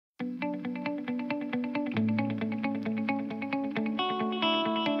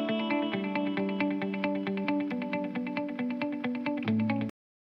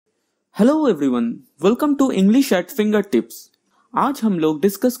Hello everyone, welcome to English at finger tips. आज हम लोग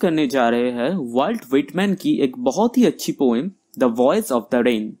डिस्कस करने जा रहे हैं वाल्ट विटमैन की एक बहुत ही अच्छी poem the voice of the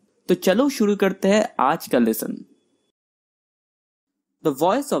rain. तो चलो शुरू करते हैं आज का lesson. The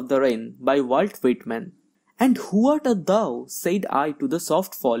voice of the rain bye volt Whitman. And who art thou said I to the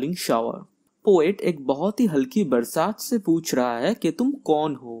soft falling shower. Poet एक बहुत ही हल्की बरसात से पूछ रहा है कि तुम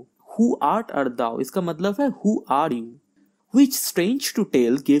कौन हो। हु आर्ट दाउ इसका मतलब है who are you. Which strange to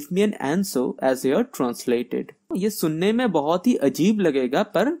tell gave me an answer as here translated। ये सुनने में बहुत ही अजीब लगेगा,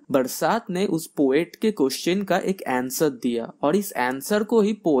 पर बरसात ने उस पोएट के क्वेश्चन का एक आंसर दिया और इस आंसर को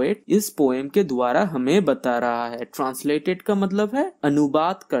ही पोएट इस पोएम के द्वारा हमें बता रहा है। ट्रांसलेटेड का मतलब है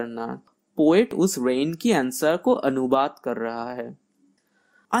अनुवाद करना। पोएट उस रेन की आंसर को अनुवाद कर रहा है।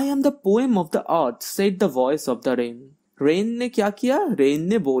 I am the poem of the earth, said the voice of the rain। Rain ने क्या किया? रेन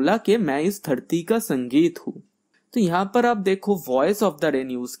ने बोला कि मैं इस धरती का संगीत हूँ। तो यहाँ पर आप देखो voice of the rain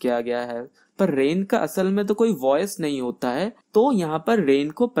use किया गया है, पर रेन का असल में तो कोई वॉइस नहीं होता है, तो यहाँ पर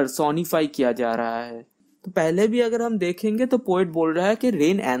रेन को पर्सोनिफाई किया जा रहा है। तो पहले भी अगर हम देखेंगे तो पोएट बोल रहा है कि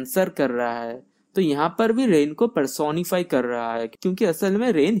रेन आंसर कर रहा है, तो यहाँ पर भी रेन को पर्सोनिफाई कर रहा है, क्योंकि असल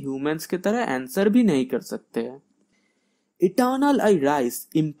में रेन ह्यूमंस की तरह आंसर भी नहीं कर सकते हैं। Eternal I rise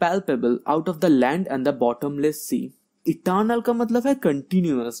इम्पैल्पेबल out of the land and the bottomless C. Eternal का मतलब है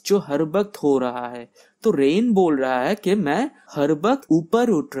कंटिन्यूअस, जो हर वक्त हो रहा है। तो रेन बोल रहा है कि मैं हर वक्त ऊपर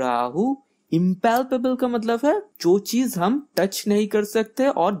उठ रहा हूँ। इम्पैल्पेबल का मतलब है जो चीज हम टच नहीं कर सकते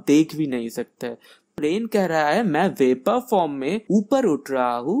और देख भी नहीं सकते। रेन कह रहा है मैं वेपर फॉर्म में ऊपर उठ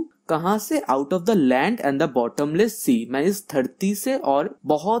रहा हूँ। कहाँ से? Out of the land and the bottomless सी। मैं इस धरती से और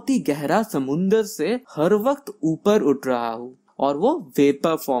बहुत ही गहरा समुन्द्र से हर वक्त ऊपर उठ रहा हूँ, और वो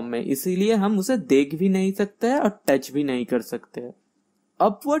वेपर फॉर्म में, इसीलिए हम उसे देख भी नहीं सकते हैं और टच भी नहीं कर सकते।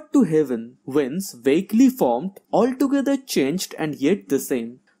 Upward to heaven, winds vaguely formed, altogether changed and yet the same।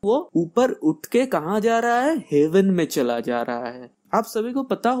 वो ऊपर उठ के कहाँ जा रहा है? हेवन में चला जा रहा है। आप सभी को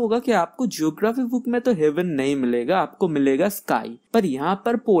पता होगा कि आपको ज्योग्राफी बुक में तो हेवन नहीं मिलेगा, आपको मिलेगा स्काई, पर यहाँ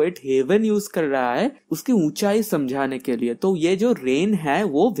पर पोएट हेवन यूज कर रहा है उसकी ऊंचाई समझाने के लिए। तो ये जो रेन है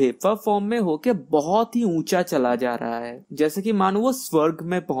वो वेपर फॉर्म में होके बहुत ही ऊंचा चला जा रहा है, जैसे कि मानो वो स्वर्ग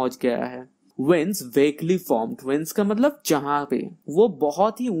में पहुंच गया है। Winds vaguely formed, winds का मतलब जहां पे, वो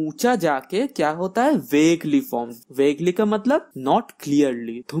बहुत ही ऊंचा जाके क्या होता है? Vaguely form. वेगली का मतलब नॉट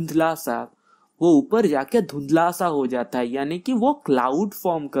क्लियरली, धुंधला सा। वो ऊपर जाके धुंधला सा हो जाता है, यानी कि वो क्लाउड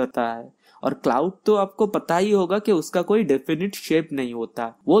फॉर्म करता है। और क्लाउड तो आपको पता ही होगा कि उसका कोई डेफिनिट शेप नहीं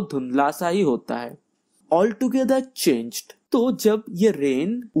होता, वो धुंधला सा ही होता है। All together changed. तो जब ये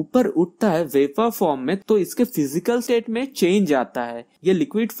रेन ऊपर उठता है वेपर फॉर्म में, तो इसके फिजिकल स्टेट में चेंज आता है। ये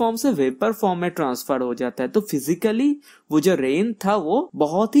लिक्विड फॉर्म से वेपर फॉर्म में ट्रांसफर हो जाता है। तो फिजिकली वो जो रेन था वो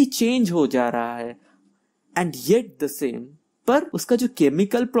बहुत ही चेंज हो जा रहा है। एंड येट द सेम, पर उसका जो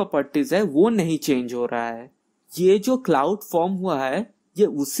केमिकल प्रॉपर्टीज है वो नहीं चेंज हो रहा है। ये जो क्लाउड फॉर्म हुआ है ये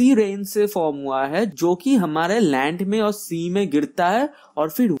उसी रेन से फॉर्म हुआ है जो कि हमारे लैंड में और सी में गिरता है और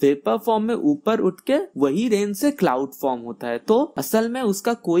फिर वेपर फॉर्म में ऊपर उठ के वही रेन से क्लाउड फॉर्म होता है। तो असल में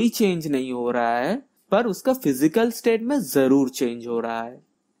उसका कोई चेंज नहीं हो रहा है, पर उसका फिजिकल स्टेट में जरूर चेंज हो रहा है।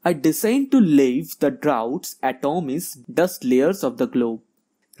 I descend to leave the droughts atoms dust layers of the globe।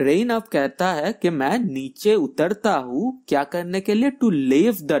 Rain अब कहता है कि मैं नीचे उतरता हूँ क्या करने के लिए? टू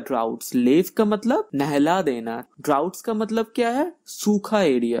लेव द ड्राउट्स। लेव का मतलब नहला देना, ड्राउट्स का मतलब क्या है? सूखा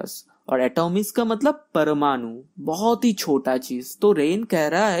एरियास, और एटॉमिक्स का मतलब परमाणु, बहुत ही छोटा चीज। तो रेन कह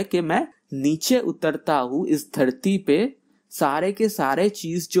रहा है कि मैं नीचे उतरता हूँ इस धरती पे, सारे के सारे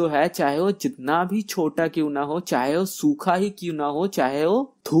चीज जो है, चाहे वो जितना भी छोटा क्यों ना हो, चाहे वो सूखा ही क्यों ना हो, चाहे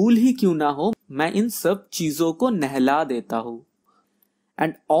वो धूल ही क्यों ना हो, मैं इन सब चीजों को नहला देता हूँ।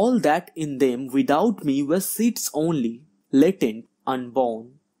 And all that in them without me were seeds only, latent, unborn।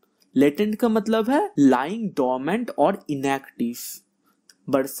 latent का मतलब है lying dormant और inactive।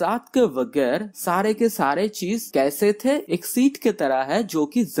 बरसात के बगैर सारे के सारे चीज कैसे थे? एक सीड के तरह है जो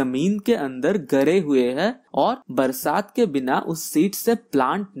कि जमीन के अंदर गरे हुए है, और बरसात के बिना उस सीड से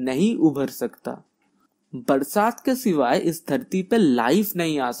प्लांट नहीं उभर सकता। बरसात के सिवाय इस धरती पे लाइफ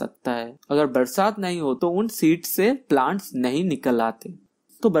नहीं आ सकता है। अगर बरसात नहीं हो तो उन सीड से प्लांट्स नहीं निकल आते।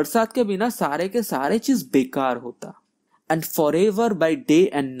 तो बरसात के बिना सारे के सारे चीज बेकार होता। And for ever by day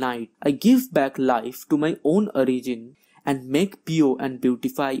and night I give back life to my own origin and make pure and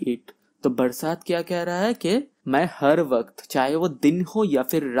beautify it. तो बरसात क्या कह रहा है कि मैं हर वक्त, चाहे वो दिन हो या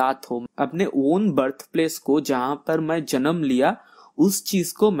फिर रात हो, अपने ओन बर्थ प्लेस को, जहां पर मैं जन्म लिया, उस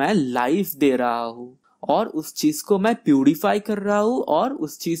चीज को मैं लाइफ दे रहा हूँ, और उस चीज को मैं प्यूरिफाई कर रहा हूँ, और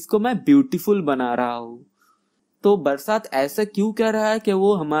उस चीज को मैं ब्यूटीफुल बना रहा हूँ। तो बरसात ऐसा क्यों कह रहा है कि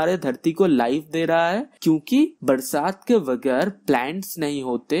वो हमारे धरती को लाइफ दे रहा है? क्योंकि बरसात के बगैर प्लांट्स नहीं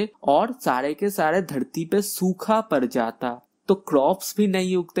होते और सारे के सारे धरती पे सूखा पड़ जाता, तो क्रॉप्स भी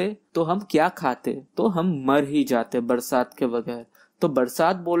नहीं उगते, तो हम क्या खाते? तो हम मर ही जाते बरसात के बगैर। तो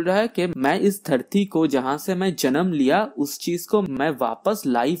बरसात बोल रहा है कि मैं इस धरती को जहां से मैं जन्म लिया उस चीज को मैं वापस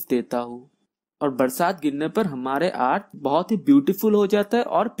लाइफ देता हूँ। और बरसात गिरने पर हमारे आर्ट बहुत ही ब्यूटीफुल हो जाता है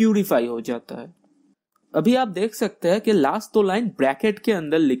और प्यूरिफाई हो जाता है। अभी आप देख सकते हैं कि लास्ट 2 लाइन ब्रैकेट के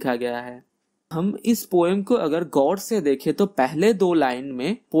अंदर लिखा गया है। हम इस पोएम को अगर गौर से देखें तो पहले 2 लाइन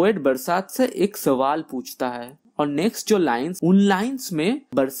में पोएट बरसात से एक सवाल पूछता है और नेक्स्ट जो लाइंस, उन लाइंस में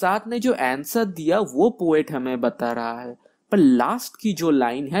बरसात ने जो आंसर दिया वो पोएट हमें बता रहा है। पर लास्ट की जो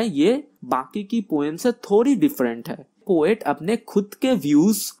लाइन है ये बाकी की पोएम से थोड़ी डिफरेंट है। पोएट अपने खुद के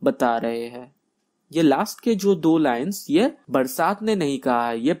व्यूज बता रहे हैं। ये लास्ट के जो 2 लाइंस ये बरसात ने नहीं कहा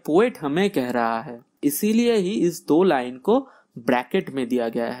है, ये पोएट हमें कह रहा है। इसीलिए ही इस 2 लाइन को ब्रैकेट में दिया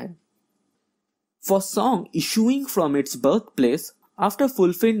गया है। For song issuing from its birthplace after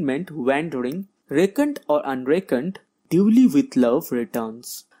fulfillment wandering, reckoned or unreckoned, duly with love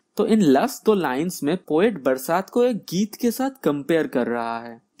returns. तो इन लास्ट 2 लाइंस में पोएट बरसात को एक गीत के साथ कंपेयर कर रहा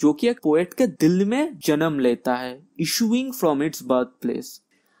है जो कि एक पोएट के दिल में जन्म लेता है। Issuing from its birthplace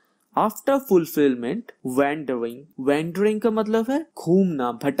after fulfilment wandering, wandering का मतलब है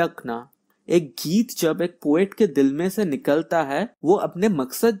घूमना, भटकना। एक गीत जब एक पोएट के दिल में से निकलता है वो अपने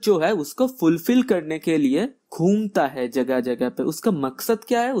मकसद जो है उसको फुलफिल करने के लिए घूमता है जगह जगह पे। उसका मकसद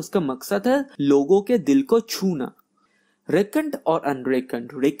क्या है? उसका मकसद है लोगों के दिल को छूना। रेकंड और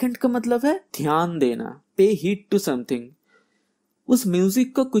अनरेकंड, रेकंड का मतलब है ध्यान देना, पे हीट टू समथिंग। उस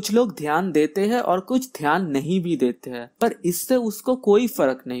म्यूजिक को कुछ लोग ध्यान देते हैं और कुछ ध्यान नहीं भी देते हैं, पर इससे उसको कोई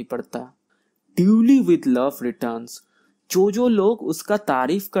फर्क नहीं पड़ता। ड्यूली विद लव रिटर्न्स, जो लोग उसका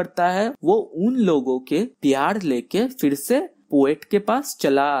तारीफ करता है वो उन लोगों के प्यार लेके फिर से पोएट के पास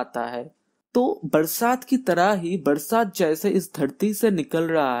चला आता है। तो बरसात की तरह ही बरसात जैसे इस धरती से निकल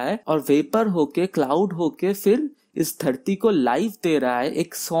रहा है और वेपर होके, क्लाउड होके फिर इस धरती को लाइफ दे रहा है,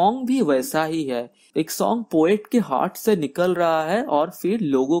 एक सॉन्ग भी वैसा ही है। एक सॉन्ग पोएट के हार्ट से निकल रहा है और फिर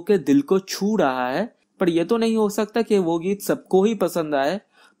लोगों के दिल को छू रहा है। पर यह तो नहीं हो सकता कि वो गीत सबको ही पसंद आए,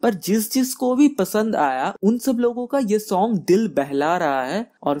 पर जिस को भी पसंद आया उन सब लोगों का ये सॉन्ग दिल बहला रहा है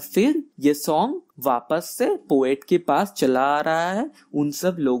और फिर ये सॉन्ग वापस से पोएट के पास चला आ रहा है उन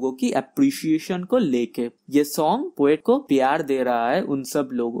सब लोगों की अप्रिशिएशन को लेके। ये सॉन्ग पोएट को प्यार दे रहा है उन सब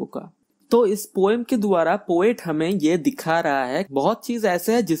लोगों का। तो इस पोएम के द्वारा पोएट हमें ये दिखा रहा है बहुत चीज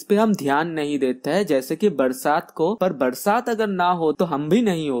ऐसे है जिसपे हम ध्यान नहीं देते हैं, जैसे कि बरसात को। पर बरसात अगर ना हो तो हम भी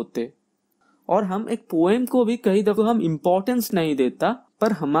नहीं होते। और हम एक पोएम को भी कई दफा हम इम्पोर्टेंस नहीं देता,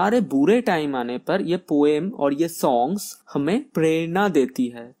 पर हमारे बुरे टाइम आने पर ये पोएम और ये सॉन्ग्स हमें प्रेरणा देती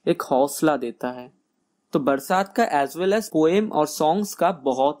है, एक हौसला देता है। तो बरसात का एज वेल एज पोएम और सॉन्ग्स का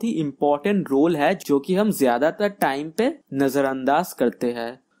बहुत ही इम्पोर्टेंट रोल है जो कि हम ज्यादातर टाइम पे नजरअंदाज करते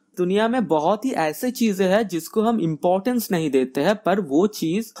हैं। दुनिया में बहुत ही ऐसे चीजें हैं जिसको हम इम्पोर्टेंस नहीं देते हैं, पर वो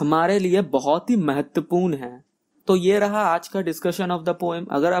चीज हमारे लिए बहुत ही महत्वपूर्ण है। तो ये रहा आज का डिस्कशन ऑफ द पोएम।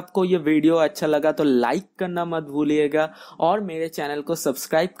 अगर आपको ये वीडियो अच्छा लगा तो लाइक करना मत भूलिएगा और मेरे चैनल को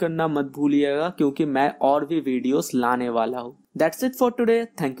सब्सक्राइब करना मत भूलिएगा, क्योंकि मैं और भी वीडियोस लाने वाला हूँ। That's it for today.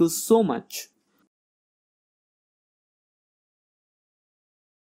 Thank you so much.